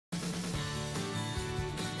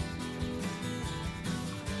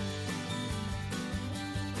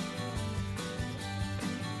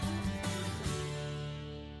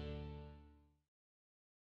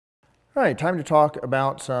All right, time to talk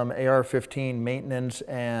about some AR-15 maintenance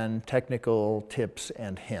and technical tips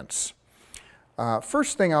and hints.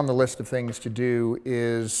 First thing on the list of things to do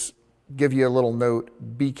is give you a little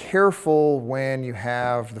note. Be careful when you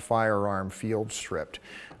have the firearm field stripped.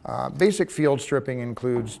 Basic field stripping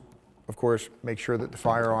includes, of course, make sure that the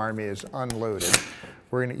firearm is unloaded.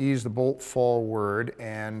 We're going to ease the bolt forward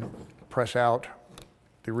and press out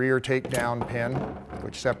the rear takedown pin,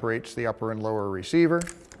 which separates the upper and lower receiver.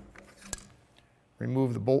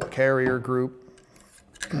 Remove the bolt carrier group,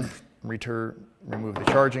 remove the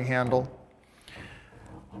charging handle.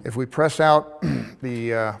 If we press out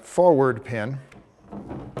the forward pin,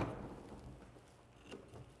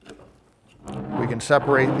 we can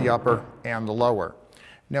separate the upper and the lower.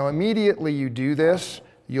 Now immediately you do this,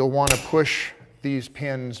 you'll want to push these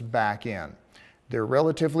pins back in. They're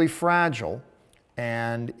relatively fragile,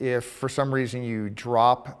 and if for some reason you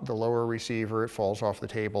drop the lower receiver, it falls off the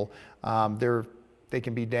table, they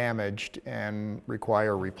can be damaged and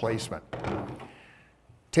require replacement.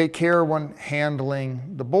 Take care when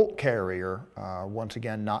handling the bolt carrier, once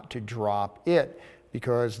again, not to drop it,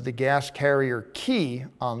 because the gas carrier key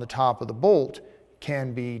on the top of the bolt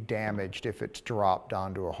can be damaged if it's dropped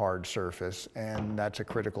onto a hard surface, and that's a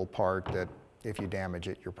critical part that if you damage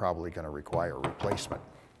it, you're probably going to require replacement.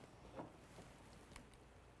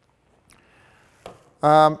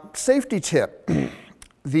 Safety tip.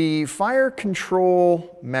 The fire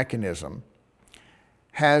control mechanism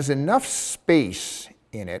has enough space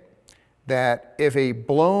in it that if a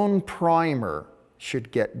blown primer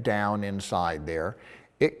should get down inside there,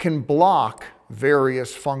 it can block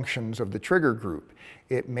various functions of the trigger group.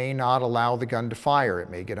 It may not allow the gun to fire.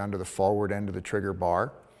 It may get under the forward end of the trigger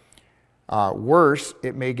bar. Worse,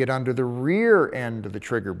 it may get under the rear end of the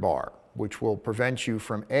trigger bar, which will prevent you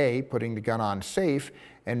from A, putting the gun on safe,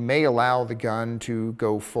 and may allow the gun to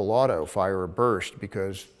go full auto, fire a burst,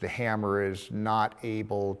 because the hammer is not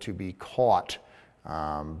able to be caught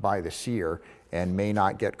by the sear and may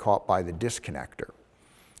not get caught by the disconnector.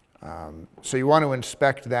 So you want to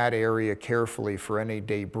inspect that area carefully for any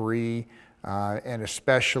debris, and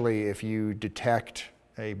especially if you detect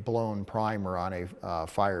a blown primer on a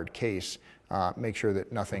fired case, make sure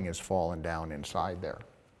that nothing has fallen down inside there.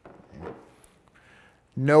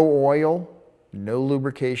 No oil, no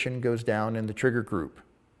lubrication goes down in the trigger group.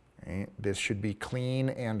 This should be clean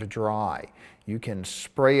and dry. You can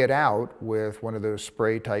spray it out with one of those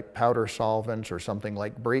spray type powder solvents or something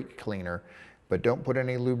like brake cleaner, but don't put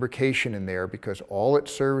any lubrication in there, because all it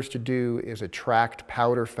serves to do is attract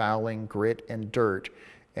powder fouling, grit, and dirt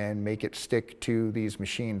and make it stick to these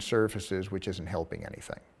machine surfaces, which isn't helping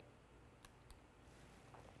anything.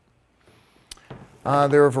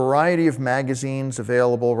 There are a variety of magazines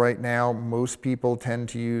available right now. Most people tend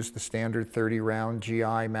to use the standard 30-round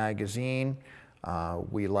GI magazine.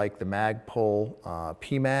 We like the Magpul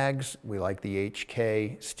PMags. We like the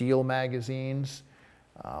HK steel magazines.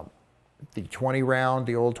 The 20-round,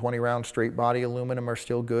 the old 20-round straight body aluminum are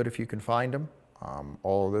still good if you can find them.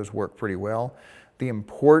 All of those work pretty well. The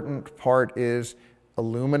important part is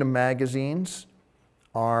aluminum magazines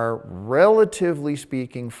are, relatively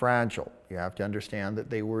speaking, fragile. You have to understand that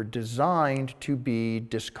they were designed to be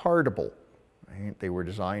discardable. Right? They were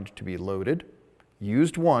designed to be loaded,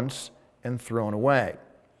 used once, and thrown away.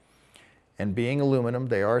 And being aluminum,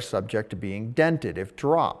 they are subject to being dented if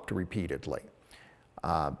dropped repeatedly.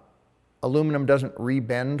 Aluminum doesn't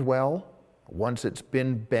rebend well. Once it's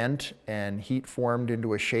been bent and heat formed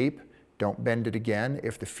into a shape, don't bend it again.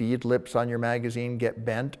 If the feed lips on your magazine get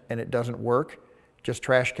bent and it doesn't work, just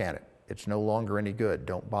trash can it. It's no longer any good.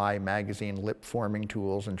 Don't buy magazine lip forming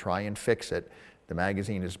tools and try and fix it. The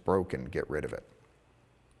magazine is broken. Get rid of it.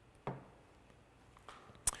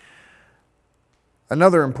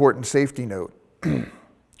 Another important safety note.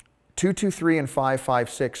 223 and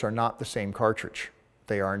 556 are not the same cartridge.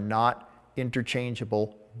 They are not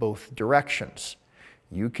interchangeable both directions.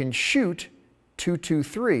 You can shoot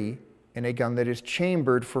 223 in a gun that is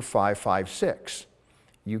chambered for 556.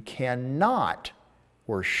 You cannot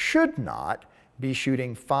or should not be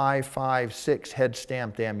shooting 556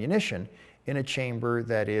 head-stamped ammunition in a chamber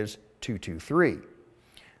that is 223.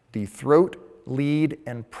 The throat, lead,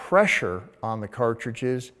 and pressure on the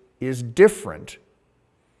cartridges is different,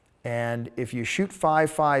 and if you shoot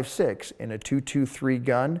 556 in a 223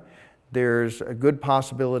 gun, there's a good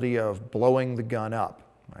possibility of blowing the gun up,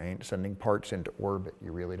 right? Sending parts into orbit.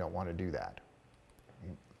 You really don't want to do that.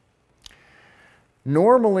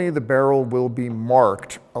 Normally, the barrel will be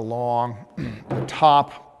marked along the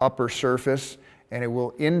top upper surface, and it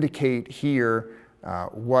will indicate here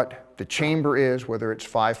what the chamber is, whether it's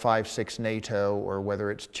 5.56 NATO or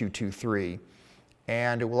whether it's 223.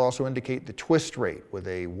 And it will also indicate the twist rate with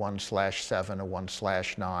a 1/7, a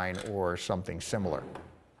 1/9, or something similar.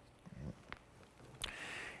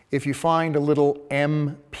 If you find a little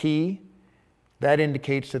MP, that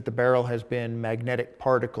indicates that the barrel has been magnetic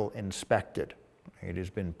particle inspected. It has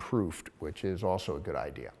been proofed, which is also a good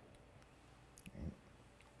idea.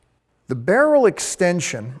 The barrel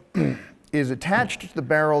extension is attached to the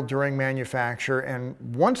barrel during manufacture, and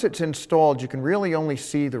once it's installed, you can really only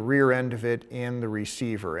see the rear end of it in the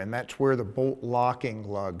receiver, and that's where the bolt locking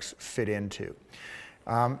lugs fit into.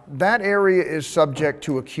 That area is subject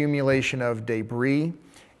to accumulation of debris,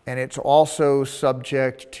 and it's also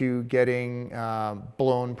subject to getting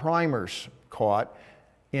blown primers caught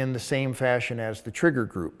in the same fashion as the trigger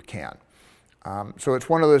group can. So it's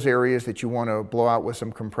one of those areas that you want to blow out with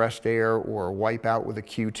some compressed air or wipe out with a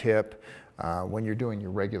Q-tip when you're doing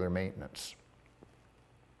your regular maintenance.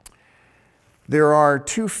 There are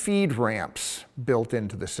 2 feed ramps built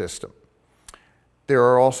into the system. There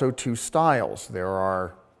are also 2 styles. There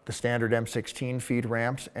are the standard M16 feed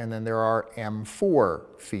ramps, and then there are M4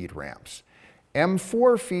 feed ramps.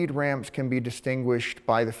 M4 feed ramps can be distinguished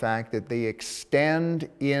by the fact that they extend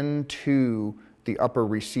into the upper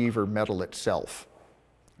receiver metal itself.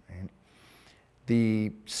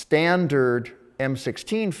 The standard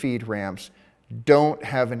M16 feed ramps don't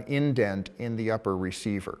have an indent in the upper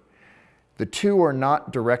receiver. The two are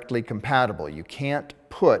not directly compatible. You can't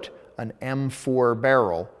put an M4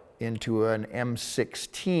 barrel into an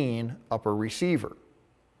M16 upper receiver.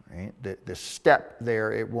 Right? The step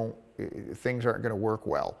there, things aren't going to work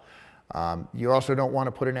well. You also don't want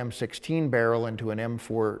to put an M16 barrel into an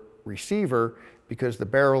M4 receiver because the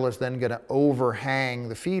barrel is then going to overhang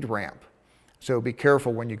the feed ramp. So be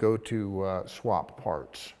careful when you go to swap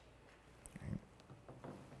parts.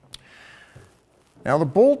 Now the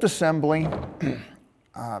bolt assembly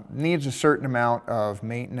needs a certain amount of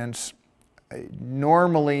maintenance.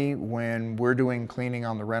 Normally when we're doing cleaning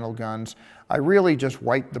on the rental guns, I really just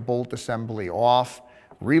wipe the bolt assembly off,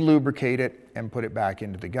 re-lubricate it, and put it back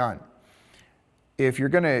into the gun. If you're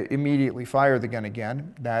going to immediately fire the gun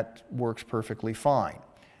again, that works perfectly fine.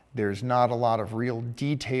 There's not a lot of real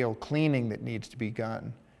detail cleaning that needs to be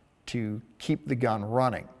done to keep the gun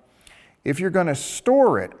running. If you're going to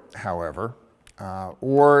store it, however,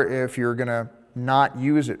 or if you're going to not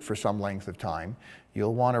use it for some length of time,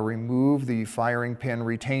 you'll want to remove the firing pin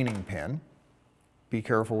retaining pin. Be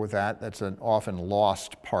careful with that. That's an often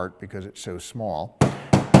lost part because it's so small.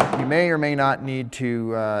 You may or may not need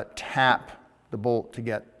to tap the bolt to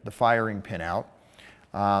get the firing pin out.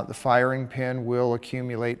 The firing pin will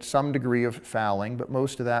accumulate some degree of fouling, but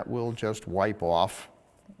most of that will just wipe off,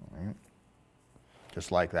 right?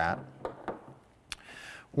 Just like that.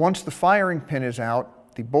 Once the firing pin is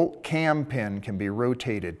out, the bolt cam pin can be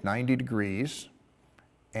rotated 90 degrees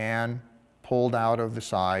and pulled out of the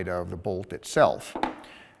side of the bolt itself.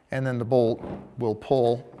 And then the bolt will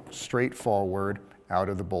pull straight forward out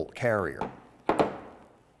of the bolt carrier.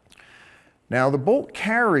 Now the bolt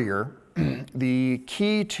carrier, the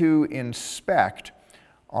key to inspect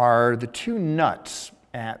are the 2 nuts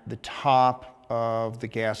at the top of the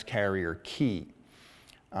gas carrier key.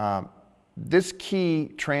 This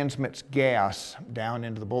key transmits gas down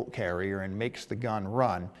into the bolt carrier and makes the gun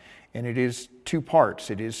run, and it is 2 parts.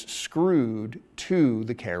 It is screwed to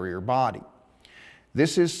the carrier body.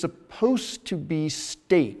 This is supposed to be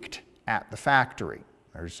staked at the factory.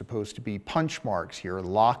 There's supposed to be punch marks here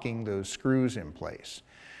locking those screws in place.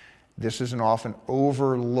 This is an often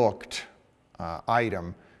overlooked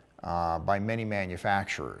item by many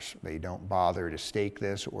manufacturers. They don't bother to stake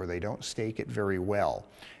this, or they don't stake it very well.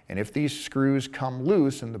 And if these screws come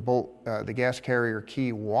loose and the gas carrier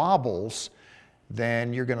key wobbles,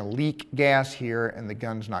 then you're going to leak gas here and the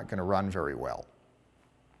gun's not going to run very well.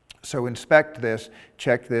 So inspect this,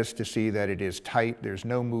 check this to see that it is tight, there's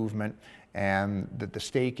no movement, and that the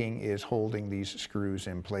staking is holding these screws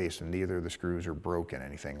in place, and neither of the screws are broken,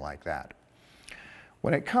 anything like that.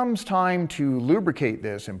 When it comes time to lubricate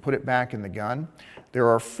this and put it back in the gun, there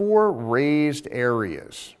are 4 raised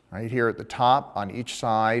areas right here at the top on each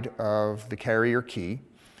side of the carrier key,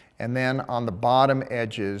 and then on the bottom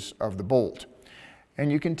edges of the bolt.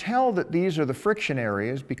 And you can tell that these are the friction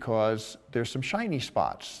areas because there's some shiny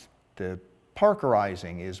spots. The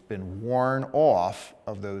parkerizing has been worn off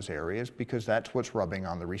of those areas because that's what's rubbing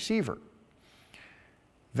on the receiver.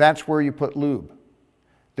 That's where you put lube.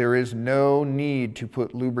 There is no need to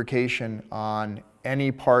put lubrication on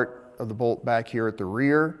any part of the bolt back here at the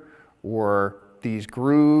rear, or these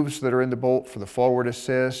grooves that are in the bolt for the forward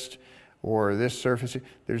assist, or this surface,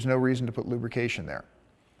 there's no reason to put lubrication there.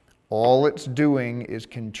 All it's doing is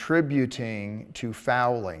contributing to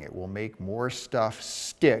fouling. It will make more stuff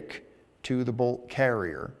stick to the bolt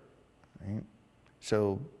carrier, right?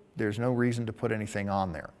 So there's no reason to put anything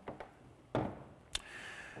on there.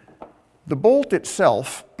 The bolt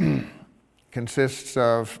itself consists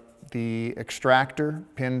of the extractor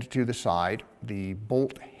pinned to the side, the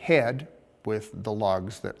bolt head with the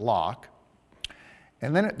lugs that lock,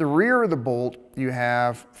 and then at the rear of the bolt you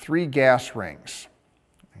have 3 gas rings.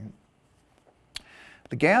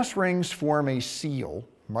 The gas rings form a seal,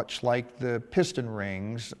 much like the piston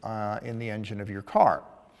rings in the engine of your car.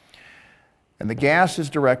 And the gas is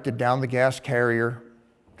directed down the gas carrier,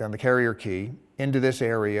 down the carrier key, into this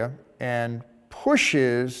area, and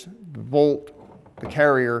pushes the bolt, the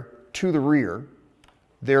carrier, to the rear,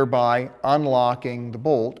 thereby unlocking the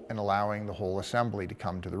bolt and allowing the whole assembly to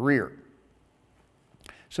come to the rear.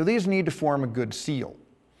 So these need to form a good seal.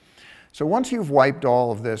 So once you've wiped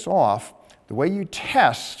all of this off, the way you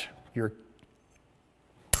test your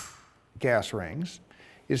gas rings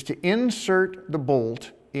is to insert the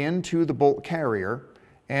bolt into the bolt carrier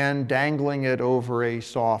and dangling it over a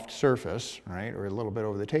soft surface, right, or a little bit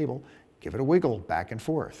over the table, give it a wiggle back and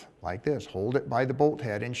forth like this. Hold it by the bolt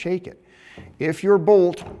head and shake it. If your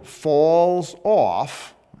bolt falls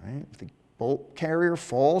off, right, if the bolt carrier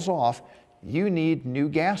falls off, you need new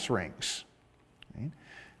gas rings. Right?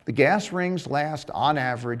 The gas rings last, on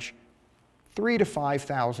average, 3,000 to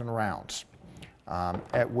 5,000 rounds,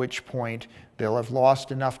 at which point they'll have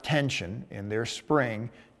lost enough tension in their spring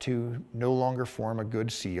to no longer form a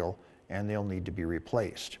good seal, and they'll need to be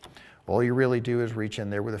replaced. All you really do is reach in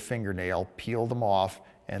there with a fingernail, peel them off,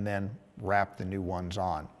 and then wrap the new ones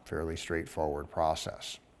on. Fairly straightforward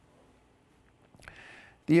process.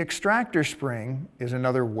 The extractor spring is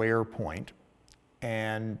another wear point,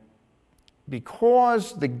 and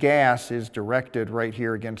because the gas is directed right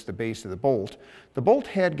here against the base of the bolt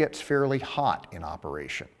head gets fairly hot in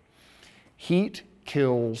operation. Heat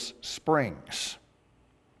kills springs.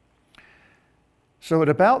 So at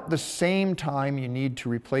about the same time you need to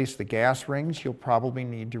replace the gas rings, you'll probably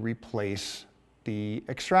need to replace the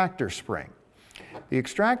extractor spring. The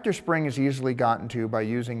extractor spring is easily gotten to by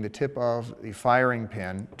using the tip of the firing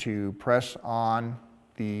pin to press on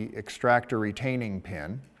the extractor retaining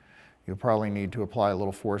pin. You'll probably need to apply a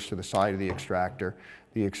little force to the side of the extractor.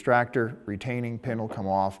 The extractor retaining pin will come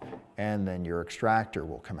off, and then your extractor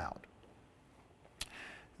will come out.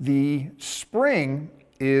 The spring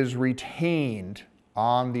is retained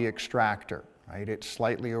on the extractor, right? It's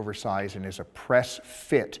slightly oversized and is a press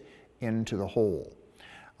fit into the hole.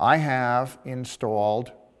 I have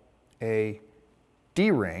installed a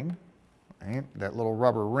D-ring, right? That little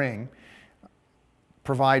rubber ring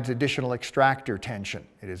provides additional extractor tension.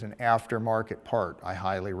 It is an aftermarket part I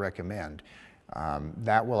highly recommend.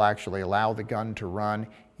 That will actually allow the gun to run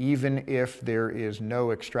even if there is no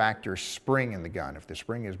extractor spring in the gun. If the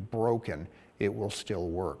spring is broken, it will still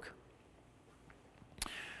work.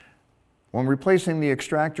 When replacing the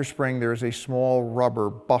extractor spring, there is a small rubber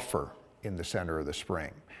buffer in the center of the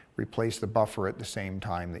spring. Replace the buffer at the same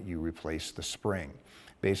time that you replace the spring.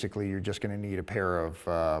 Basically, you're just going to need a pair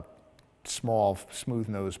of small smooth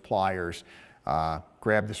nose pliers,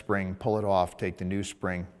 grab the spring, pull it off, take the new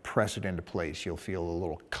spring, press it into place. You'll feel a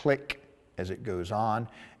little click as it goes on,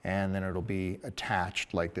 and then it'll be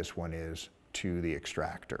attached like this one is to the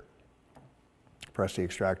extractor. Press the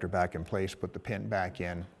extractor back in place, put the pin back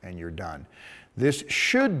in, and you're done. This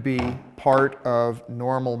should be part of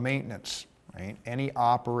normal maintenance. Right? Any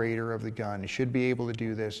operator of the gun should be able to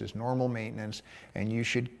do this as normal maintenance, and you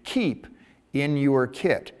should keep in your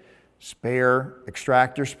kit spare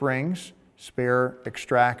extractor springs, spare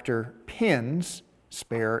extractor pins,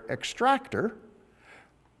 spare extractor,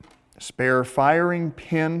 spare firing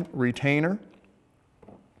pin retainer,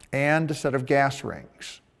 and a set of gas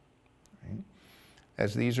rings, right?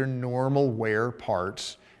 As these are normal wear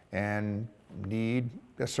parts and need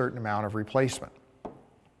a certain amount of replacement.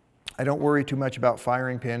 I don't worry too much about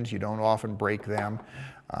firing pins. You don't often break them.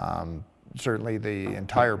 Certainly the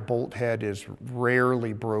entire bolt head is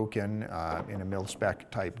rarely broken in a mil-spec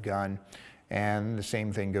type gun. And the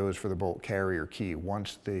same thing goes for the bolt carrier key.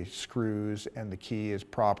 Once the screws and the key is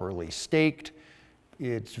properly staked,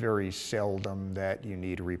 it's very seldom that you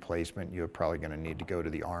need a replacement. You're probably going to need to go to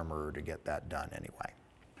the armorer to get that done anyway.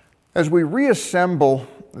 As we reassemble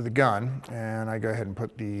the gun, and I go ahead and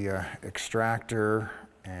put the extractor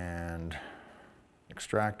and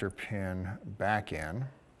extractor pin back in.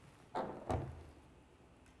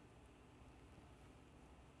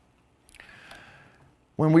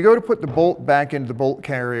 When we go to put the bolt back into the bolt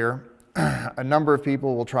carrier, a number of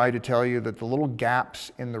people will try to tell you that the little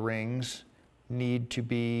gaps in the rings need to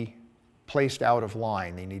be placed out of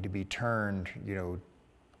line. They need to be turned,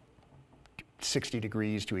 60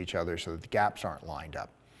 degrees to each other so that the gaps aren't lined up.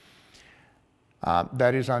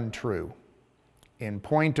 That is untrue. In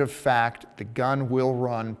point of fact, the gun will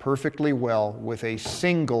run perfectly well with a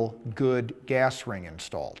single good gas ring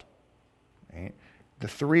installed. Right? The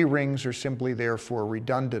 3 rings are simply there for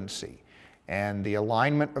redundancy, and the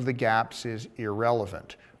alignment of the gaps is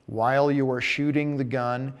irrelevant. While you are shooting the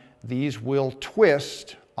gun, these will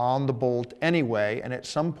twist on the bolt anyway, and at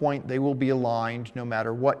some point they will be aligned no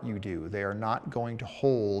matter what you do. They are not going to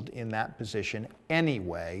hold in that position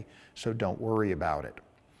anyway, so don't worry about it.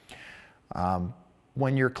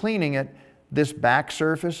 When you're cleaning it, this back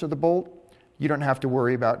surface of the bolt, you don't have to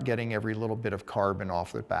worry about getting every little bit of carbon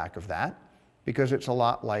off the back of that, because it's a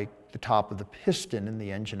lot like the top of the piston in the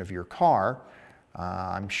engine of your car.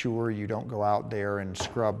 I'm sure you don't go out there and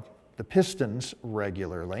scrub the pistons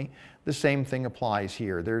regularly. The same thing applies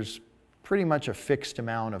here. There's pretty much a fixed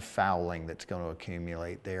amount of fouling that's going to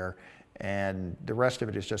accumulate there, and the rest of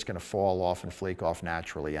it is just going to fall off and flake off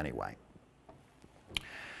naturally anyway.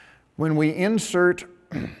 When we insert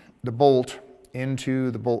the bolt into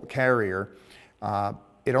the bolt carrier,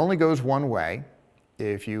 it only goes one way.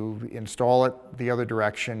 If you install it the other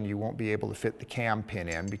direction, you won't be able to fit the cam pin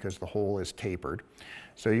in because the hole is tapered.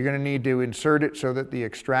 So you're going to need to insert it so that the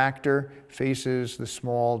extractor faces the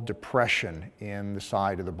small depression in the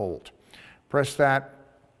side of the bolt. Press that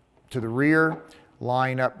to the rear,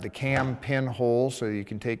 line up the cam pin hole so you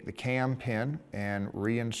can take the cam pin and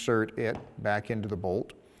reinsert it back into the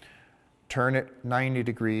bolt. Turn it 90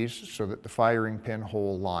 degrees so that the firing pin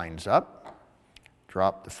hole lines up.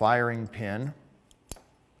 Drop the firing pin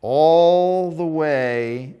all the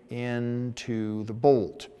way into the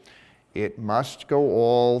bolt. It must go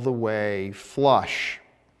all the way flush.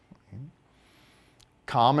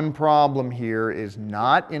 Common problem here is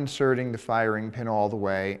not inserting the firing pin all the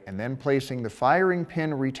way and then placing the firing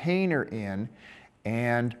pin retainer in,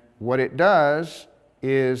 and what it does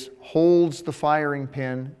is holds the firing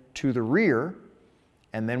pin to the rear,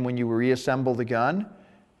 and then when you reassemble the gun,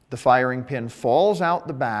 the firing pin falls out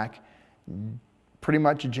the back, pretty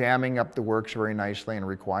much jamming up the works very nicely and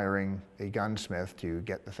requiring a gunsmith to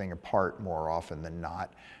get the thing apart more often than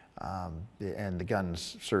not, and the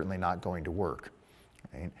gun's certainly not going to work.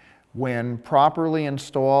 Right? When properly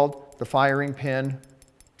installed, the firing pin,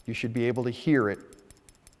 you should be able to hear it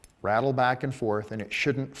rattle back and forth, and it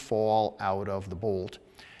shouldn't fall out of the bolt.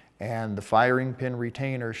 And the firing pin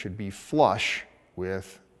retainer should be flush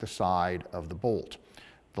with the side of the bolt.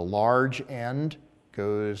 The large end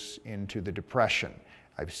goes into the depression.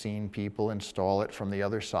 I've seen people install it from the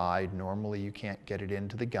other side. Normally you can't get it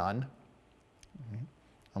into the gun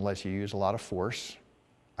unless you use a lot of force.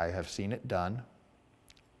 I have seen it done.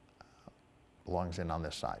 Belongs in on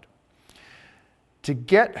this side. To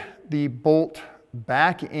get the bolt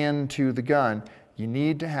back into the gun, you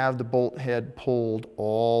need to have the bolt head pulled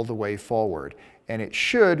all the way forward, and it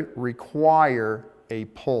should require a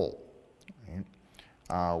pull.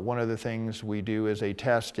 One of the things we do as a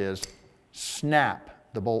test is snap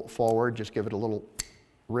the bolt forward. Just give it a little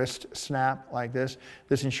wrist snap like this.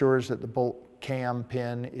 This ensures that the bolt cam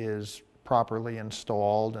pin is properly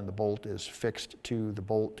installed and the bolt is fixed to the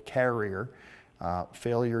bolt carrier.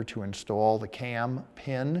 Failure to install the cam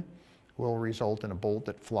pin will result in a bolt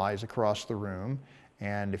that flies across the room.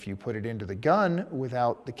 And if you put it into the gun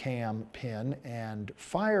without the cam pin and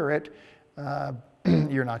fire it,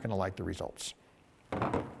 you're not going to like the results.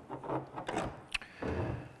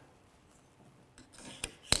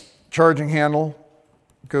 Charging handle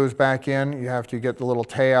goes back in. You have to get the little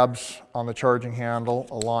tabs on the charging handle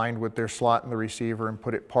aligned with their slot in the receiver and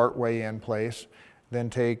put it part way in place. Then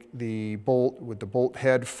take the bolt with the bolt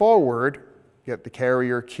head forward, get the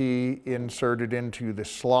carrier key inserted into the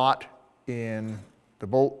slot in the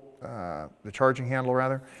bolt, the charging handle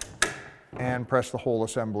rather, and press the whole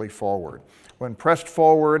assembly forward. When pressed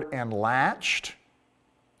forward and latched,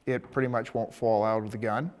 it pretty much won't fall out of the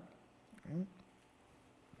gun.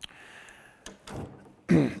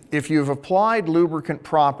 If you've applied lubricant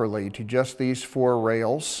properly to just these 4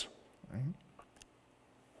 rails,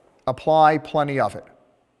 apply plenty of it,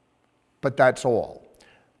 but that's all.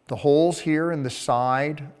 The holes here in the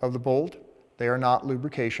side of the bolt, they are not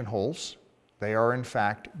lubrication holes. They are in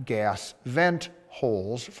fact gas vent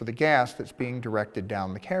holes for the gas that's being directed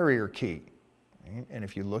down the carrier key. And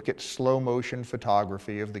if you look at slow motion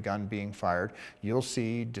photography of the gun being fired, you'll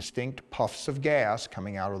see distinct puffs of gas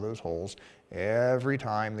coming out of those holes every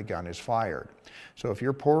time the gun is fired. So if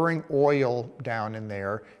you're pouring oil down in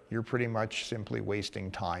there, you're pretty much simply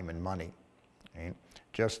wasting time and money. Right?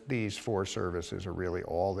 Just these 4 services are really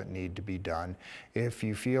all that need to be done. If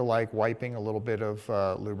you feel like wiping a little bit of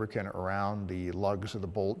lubricant around the lugs of the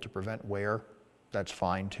bolt to prevent wear, that's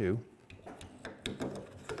fine too.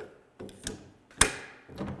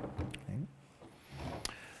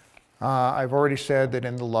 I've already said that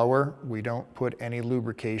in the lower, we don't put any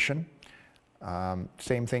lubrication.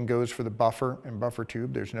 Same thing goes for the buffer and buffer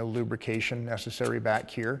tube. There's no lubrication necessary back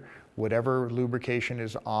here. Whatever lubrication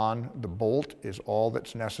is on the bolt is all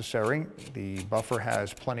that's necessary. The buffer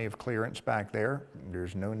has plenty of clearance back there.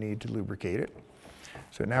 There's no need to lubricate it.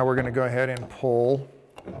 So now we're going to go ahead and pull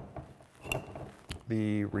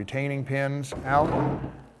the retaining pins out,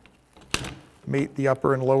 mate the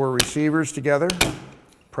upper and lower receivers together,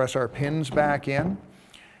 press our pins back in,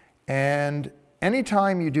 and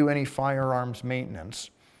anytime you do any firearms maintenance,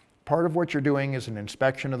 part of what you're doing is an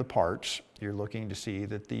inspection of the parts. You're looking to see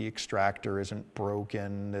that the extractor isn't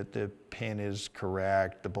broken, that the pin is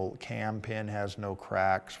correct, the bolt cam pin has no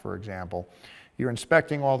cracks, for example. You're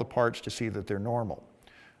inspecting all the parts to see that they're normal.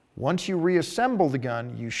 Once you reassemble the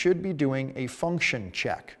gun, you should be doing a function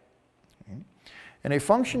check. And a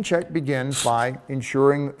function check begins by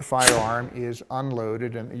ensuring that the firearm is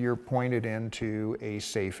unloaded and that you're pointed into a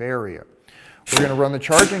safe area. We're going to run the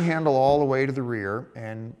charging handle all the way to the rear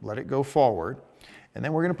and let it go forward. And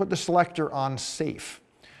then we're going to put the selector on safe.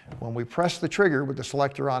 When we press the trigger with the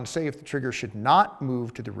selector on safe, the trigger should not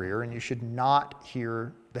move to the rear and you should not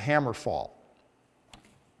hear the hammer fall.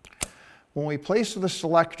 When we place the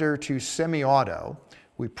selector to semi-auto,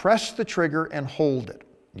 we press the trigger and hold it.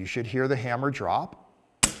 You should hear the hammer drop.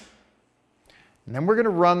 And then we're going to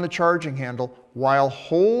run the charging handle while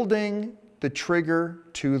holding the trigger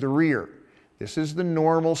to the rear. This is the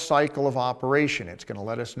normal cycle of operation. It's going to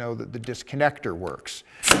let us know that the disconnector works.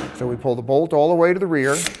 So we pull the bolt all the way to the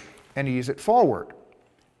rear and ease it forward.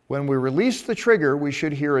 When we release the trigger, we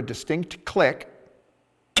should hear a distinct click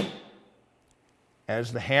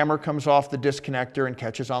as the hammer comes off the disconnector and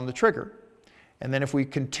catches on the trigger. And then if we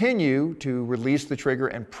continue to release the trigger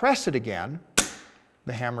and press it again,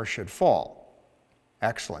 the hammer should fall.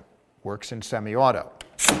 Excellent. Works in semi-auto.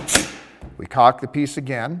 We cock the piece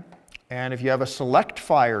again. And if you have a select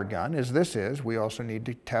fire gun, as this is, we also need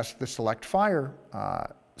to test the select fire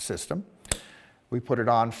system. We put it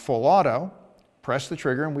on full auto, press the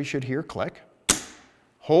trigger, and we should hear click.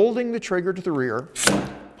 Holding the trigger to the rear,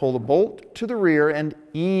 pull the bolt to the rear and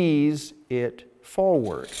ease it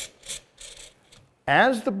forward.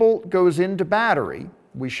 As the bolt goes into battery,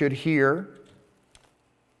 we should hear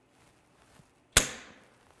the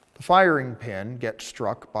firing pin get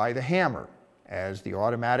struck by the hammer as the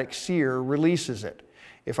automatic sear releases it.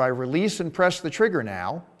 If I release and press the trigger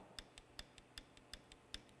now,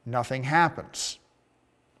 nothing happens.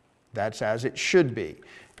 That's as it should be.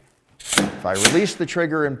 If I release the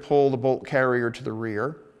trigger and pull the bolt carrier to the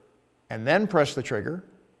rear and then press the trigger,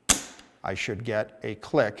 I should get a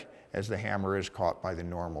click as the hammer is caught by the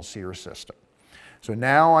normal sear system. So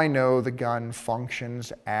now I know the gun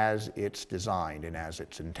functions as it's designed and as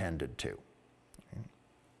it's intended to.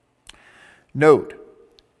 Note,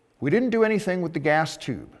 we didn't do anything with the gas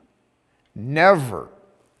tube. Never,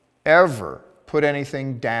 ever put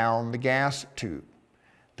anything down the gas tube.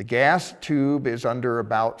 The gas tube is under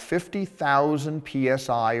about 50,000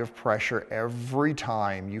 psi of pressure every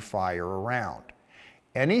time you fire a round.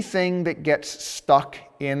 Anything that gets stuck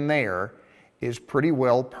in there is pretty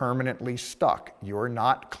well permanently stuck. You're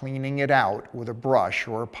not cleaning it out with a brush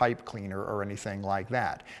or a pipe cleaner or anything like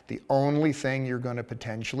that. The only thing you're going to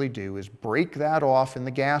potentially do is break that off in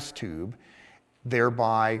the gas tube,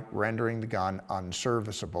 thereby rendering the gun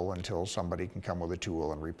unserviceable until somebody can come with a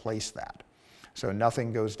tool and replace that. So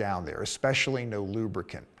nothing goes down there, especially no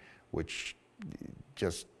lubricant, which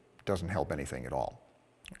just doesn't help anything at all.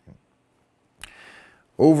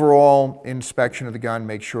 Overall inspection of the gun,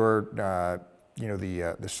 make sure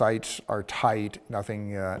the sights are tight,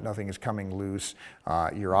 nothing is coming loose.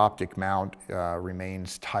 Your optic mount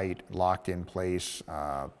remains tight, locked in place.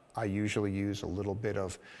 I usually use a little bit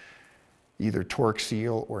of either torque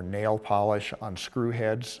seal or nail polish on screw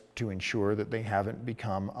heads to ensure that they haven't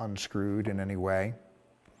become unscrewed in any way.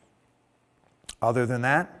 Other than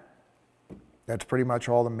that, that's pretty much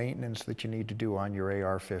all the maintenance that you need to do on your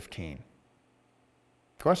AR-15.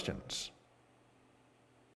 Questions?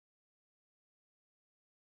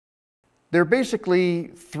 There are basically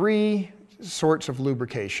three sorts of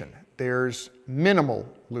lubrication. there's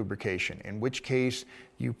minimal lubrication, in which case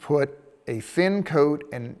you put a thin coat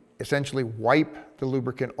and essentially wipe the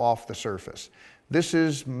lubricant off the surface. This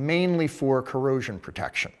is mainly for corrosion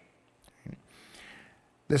protection.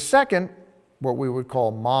 The second, what we would call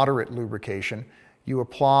moderate lubrication, you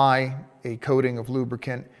apply a coating of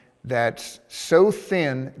lubricant that's so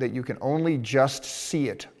thin that you can only just see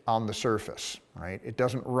it on the surface, right? It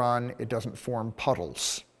doesn't run, it doesn't form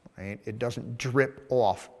puddles, right? It doesn't drip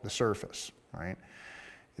off the surface, right?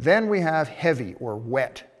 Then we have heavy or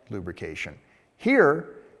wet lubrication.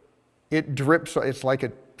 Here, it drips, it's like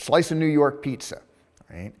a slice of New York pizza,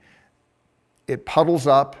 right? It puddles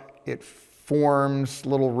up, it forms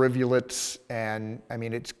little rivulets, and I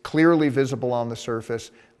mean, it's clearly visible on the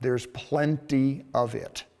surface. There's plenty of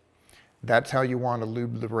it. That's how you want to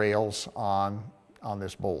lube the rails on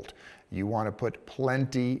this bolt. You want to put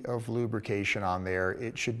plenty of lubrication on there.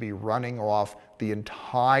 It should be running off the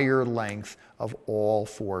entire length of all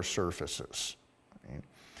four surfaces. Right?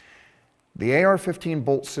 The AR-15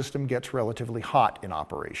 bolt system gets relatively hot in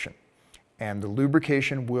operation, and the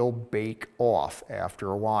lubrication will bake off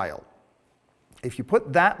after a while. If you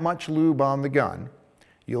put that much lube on the gun,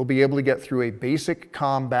 you'll be able to get through a basic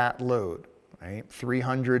combat load, right?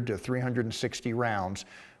 300 to 360 rounds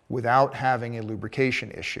without having a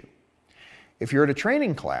lubrication issue. If you're at a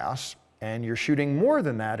training class and you're shooting more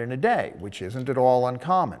than that in a day, which isn't at all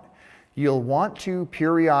uncommon, you'll want to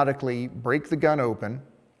periodically break the gun open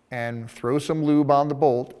and throw some lube on the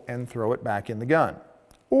bolt and throw it back in the gun.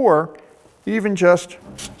 Or even just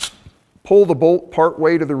pull the bolt part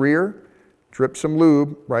way to the rear, drip some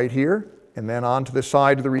lube right here, and then onto the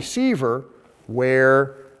side of the receiver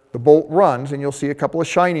where the bolt runs, and you'll see a couple of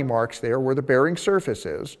shiny marks there where the bearing surface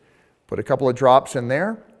is. Put a couple of drops in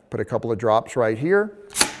there, put a couple of drops right here,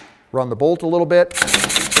 run the bolt a little bit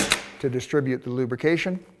to distribute the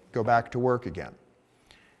lubrication, go back to work again.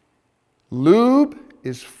 Lube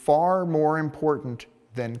is far more important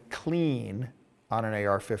than clean on an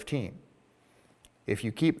AR-15. If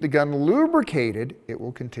you keep the gun lubricated, it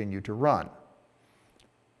will continue to run.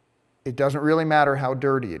 It doesn't really matter how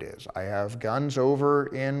dirty it is. I have guns over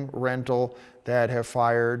in rental that have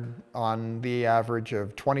fired on the average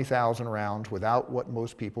of 20,000 rounds without what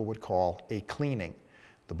most people would call a cleaning.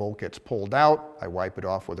 The bolt gets pulled out, I wipe it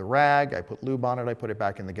off with a rag, I put lube on it, I put it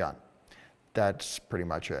back in the gun. That's pretty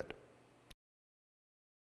much it.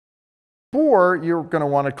 Bore, you're going to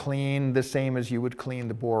want to clean the same as you would clean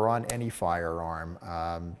the bore on any firearm.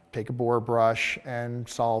 Take a bore brush and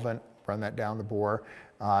solvent, run that down the bore.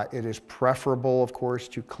 It is preferable, of course,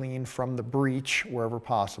 to clean from the breech wherever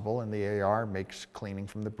possible, and the AR makes cleaning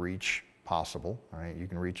from the breech possible. Right? You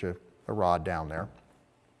can reach a rod down there.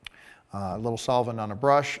 A little solvent on a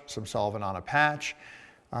brush, some solvent on a patch.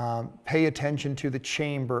 Pay attention to the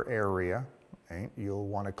chamber area. Right? You'll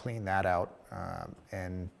want to clean that out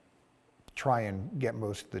and try and get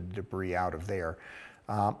most of the debris out of there.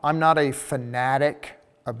 I'm not a fanatic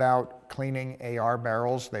about cleaning AR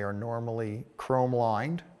barrels. They are normally chrome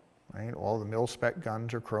lined, right? All the mil-spec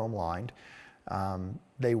guns are chrome lined.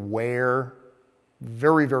 They wear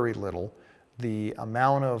very, very little. The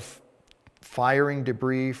amount of firing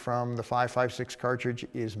debris from the 5.56 cartridge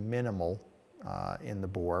is minimal in the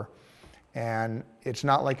bore. And it's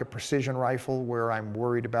not like a precision rifle where I'm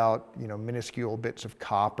worried about, you know, minuscule bits of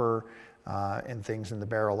copper and things in the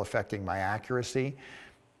barrel affecting my accuracy.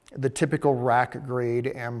 The typical rack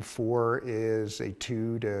grade M4 is a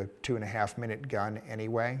 2 to 2.5 minute gun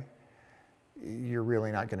anyway. You're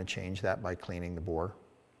really not going to change that by cleaning the bore.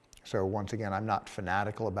 So once again, I'm not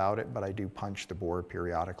fanatical about it, but I do punch the bore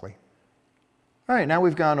periodically. All right, now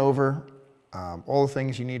we've gone over all the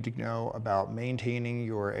things you need to know about maintaining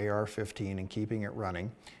your AR-15 and keeping it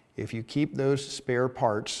running. If you keep those spare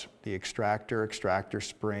parts, the extractor,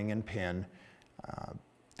 spring, and pin,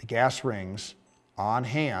 the gas rings, on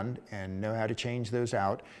hand and know how to change those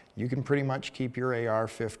out, you can pretty much keep your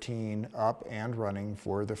AR-15 up and running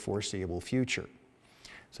for the foreseeable future.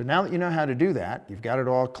 So now that you know how to do that, you've got it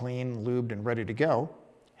all clean, lubed, and ready to go,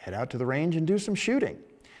 head out to the range and do some shooting.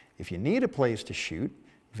 If you need a place to shoot,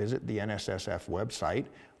 visit the NSSF website,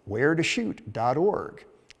 wheretoshoot.org.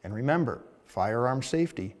 And remember, firearm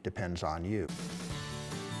safety depends on you.